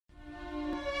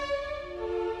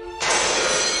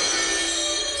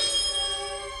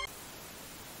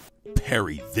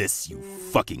Parry this, you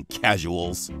fucking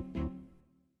casuals.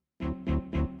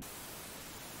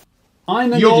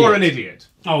 I'm an You're idiot. an idiot.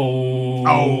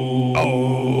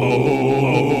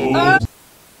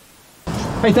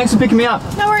 Hey, thanks for picking me up.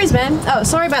 No worries, man. Oh,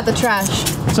 sorry about the trash.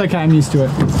 It's okay, I'm used to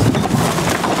it.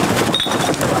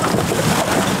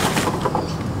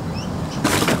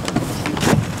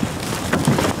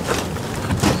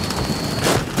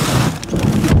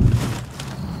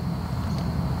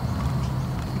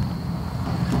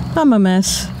 I'm a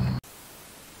mess.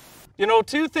 You know,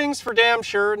 two things for damn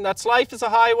sure, and that's life is a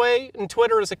highway and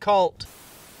Twitter is a cult.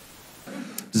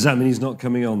 Does that mean he's not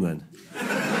coming on then?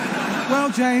 Well,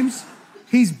 James,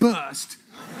 he's burst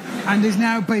and is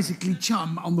now basically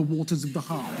chum on the waters of the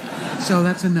harp. So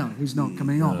that's a no, he's not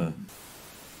coming on.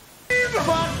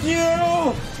 Fuck you!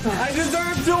 I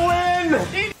deserve to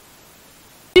win!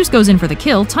 Zeus goes in for the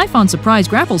kill, Typhon surprise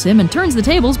grapples him and turns the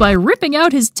tables by ripping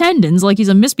out his tendons like he's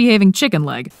a misbehaving chicken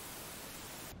leg.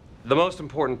 The most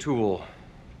important tool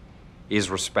is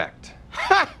respect.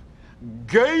 Ha!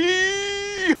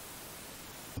 Gay!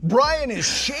 Brian is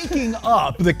shaking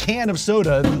up the can of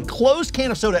soda, the closed can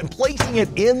of soda, and placing it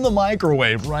in the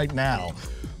microwave right now.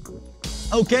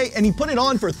 Okay, and he put it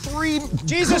on for 3...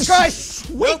 Jesus Christ!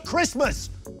 Sweet Christmas!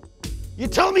 You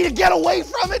tell me to get away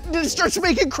from it, and it starts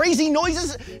making crazy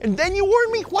noises, and then you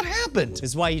warn me? What happened?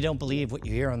 This is why you don't believe what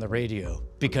you hear on the radio.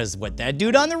 Because what that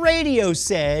dude on the radio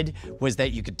said was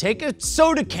that you could take a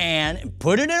soda can and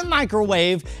put it in a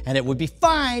microwave, and it would be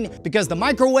fine, because the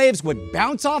microwaves would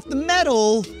bounce off the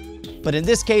metal. But in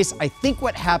this case, I think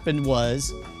what happened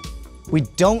was we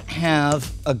don't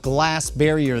have a glass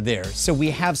barrier there, so we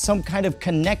have some kind of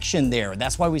connection there.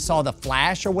 That's why we saw the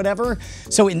flash or whatever.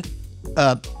 So in,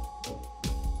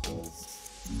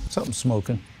 something's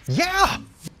smoking. Yeah!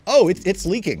 Oh, it's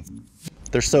leaking.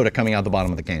 There's soda coming out the bottom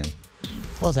of the can.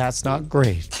 Well, that's not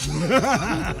great.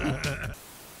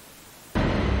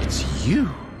 It's you.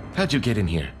 How'd you get in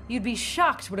here? You'd be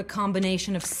shocked what a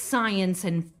combination of science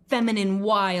and feminine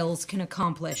wiles can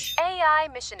accomplish. AI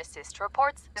mission assist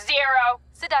reports 0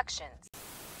 seductions.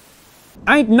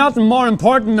 Ain't nothing more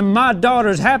important than my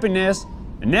daughter's happiness,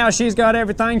 and now she's got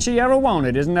everything she ever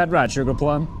wanted. Isn't that right, Sugar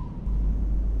Plum?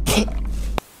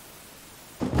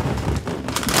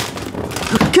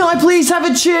 Can I please have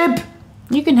a chip?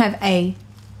 You can have a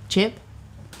chip.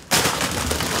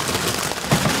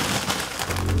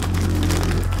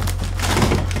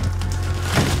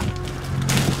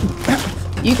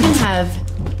 You can have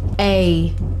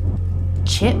a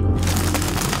chip. Okay,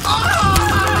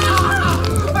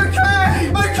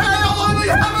 I'll only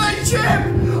have a chip!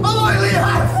 I'll only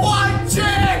have one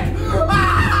chip!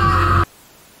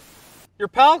 Your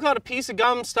pal got a piece of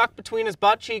gum stuck between his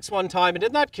butt cheeks one time, and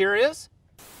isn't that curious?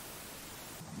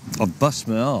 I bust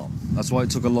my arm. That's why it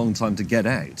took a long time to get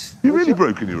out. You really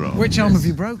broken your arm? Which arm have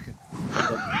you broken?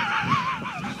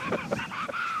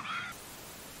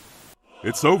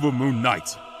 It's over, Moon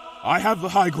Knight. I have the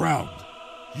high ground.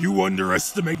 You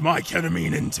underestimate my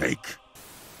ketamine intake.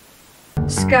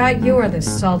 Scott, you are the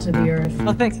salt of the earth.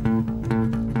 Oh, thanks.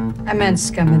 I meant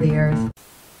scum of the earth.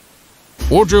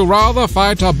 Would you rather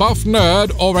fight a buff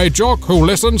nerd or a jock who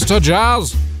listens to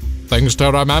jazz? Things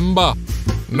to remember.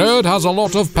 Nerd has a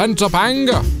lot of pent-up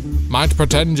anger. Might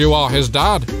pretend you are his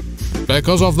dad.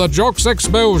 Because of the jock's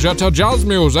exposure to jazz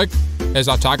music, his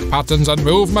attack patterns and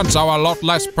movements are a lot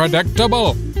less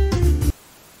predictable.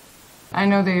 I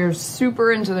know that you're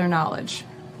super into their knowledge.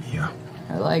 Yeah.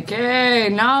 They're like, hey,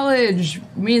 knowledge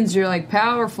means you're like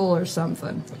powerful or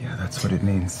something. Yeah, that's what it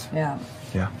means. Yeah.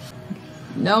 Yeah.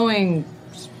 Knowing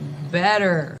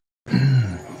better.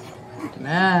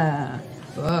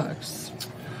 Books.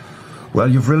 Well,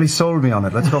 you've really sold me on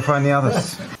it. Let's go find the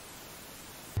others.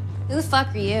 Who the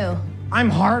fuck are you? I'm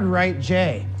Hard Right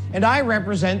Jay, and I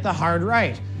represent the Hard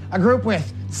Right, a group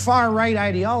with far-right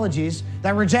ideologies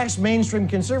that rejects mainstream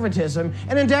conservatism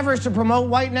and endeavors to promote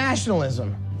white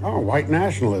nationalism. Oh, white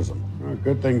nationalism. Oh,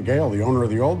 good thing Gail, the owner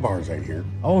of the old bars, ain't here.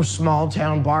 Oh,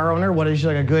 small-town bar owner? What is she,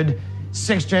 like a good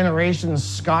sixth-generation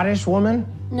Scottish woman?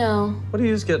 No. What are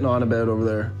you just getting on about over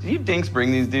there? Did you dinks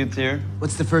bring these dudes here?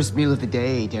 What's the first meal of the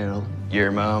day, Daryl? Your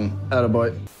mom.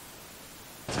 Attaboy.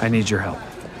 I need your help.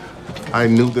 I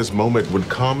knew this moment would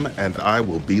come, and I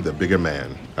will be the bigger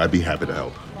man. I'd be happy to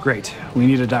help. Great. We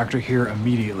need a doctor here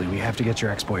immediately. We have to get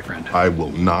your ex-boyfriend. I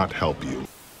will not help you.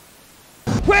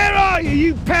 Where are you,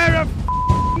 you pair of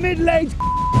middle-aged